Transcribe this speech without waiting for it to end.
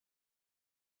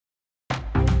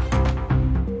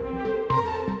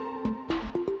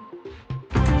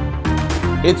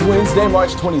It's Wednesday, March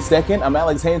 22nd. I'm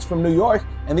Alex Haynes from New York,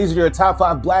 and these are your top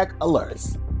 5 Black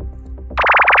alerts.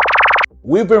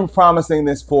 We've been promising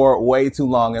this for way too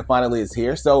long, and finally it's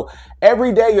here. So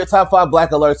every day, your top 5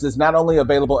 Black alerts is not only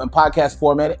available in podcast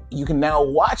format, you can now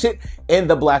watch it in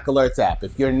the Black Alerts app.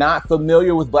 If you're not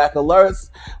familiar with Black Alerts,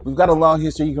 we've got a long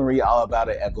history. You can read all about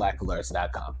it at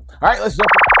blackalerts.com. All right, let's start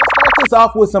this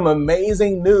off with some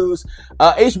amazing news.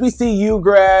 HBCU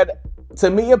grad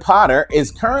Tamia Potter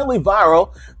is currently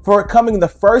viral for becoming the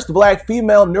first Black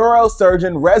female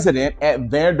neurosurgeon resident at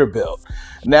Vanderbilt.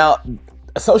 Now,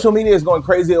 social media is going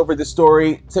crazy over this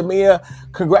story. Tamia,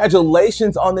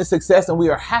 congratulations on this success, and we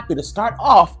are happy to start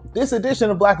off this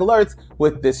edition of Black Alerts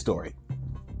with this story.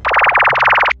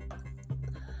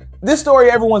 This story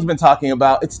everyone's been talking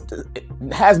about. It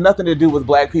has nothing to do with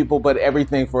Black people, but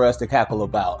everything for us to cackle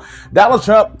about. Donald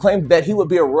Trump claimed that he would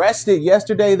be arrested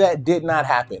yesterday. That did not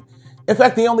happen. In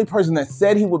fact, the only person that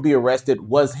said he would be arrested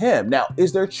was him. Now,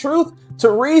 is there truth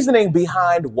to reasoning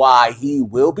behind why he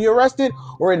will be arrested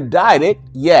or indicted?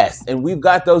 Yes, and we've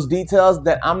got those details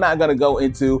that I'm not going to go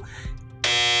into.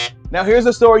 Now, here's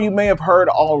a story you may have heard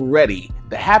already.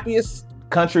 The happiest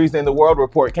countries in the world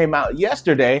report came out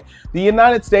yesterday. The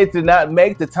United States did not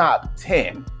make the top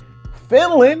 10.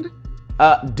 Finland,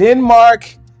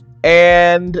 Denmark,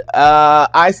 and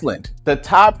Iceland, the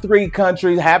top 3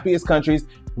 countries, happiest countries.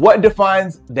 What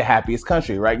defines the happiest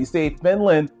country, right? You say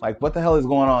Finland, like what the hell is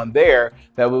going on there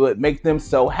that would make them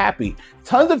so happy?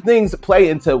 Tons of things play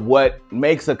into what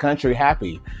makes a country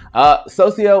happy.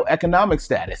 Socioeconomic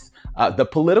status, the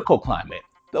political climate,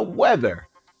 the weather,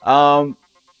 a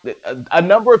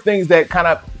number of things that kind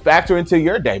of factor into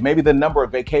your day. Maybe the number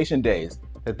of vacation days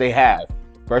that they have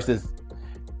versus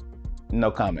no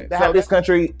comment. The happiest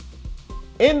country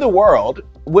in the world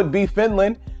would be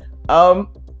Finland.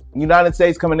 United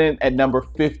States coming in at number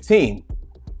 15.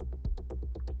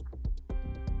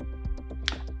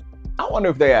 I wonder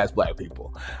if they ask Black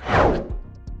people.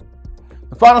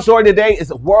 The final story today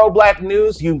is World Black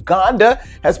News. Uganda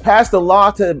has passed a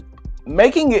law to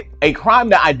making it a crime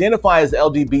to identify as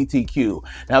LGBTQ.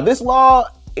 Now, this law,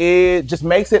 it just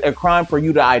makes it a crime for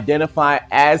you to identify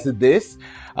as this.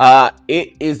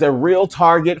 It is a real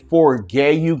target for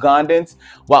gay Ugandans,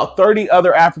 while 30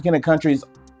 other African countries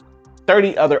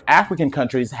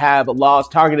have laws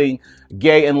targeting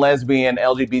gay and lesbian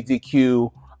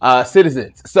LGBTQ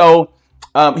citizens. So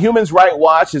Human Rights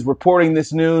Watch is reporting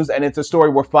this news, and it's a story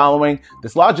we're following.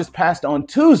 This law just passed on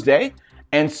Tuesday.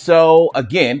 And so,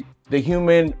 again, the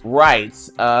human rights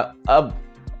of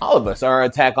all of us are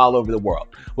attacked all over the world.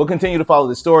 We'll continue to follow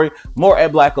this story. More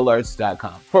at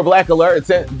blackalerts.com. For Black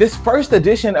Alerts, this first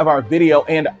edition of our video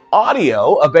and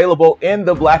audio available in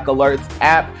the Black Alerts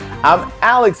app. I'm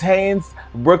Alex Haynes,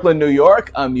 Brooklyn, New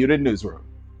York, Unmuted Newsroom.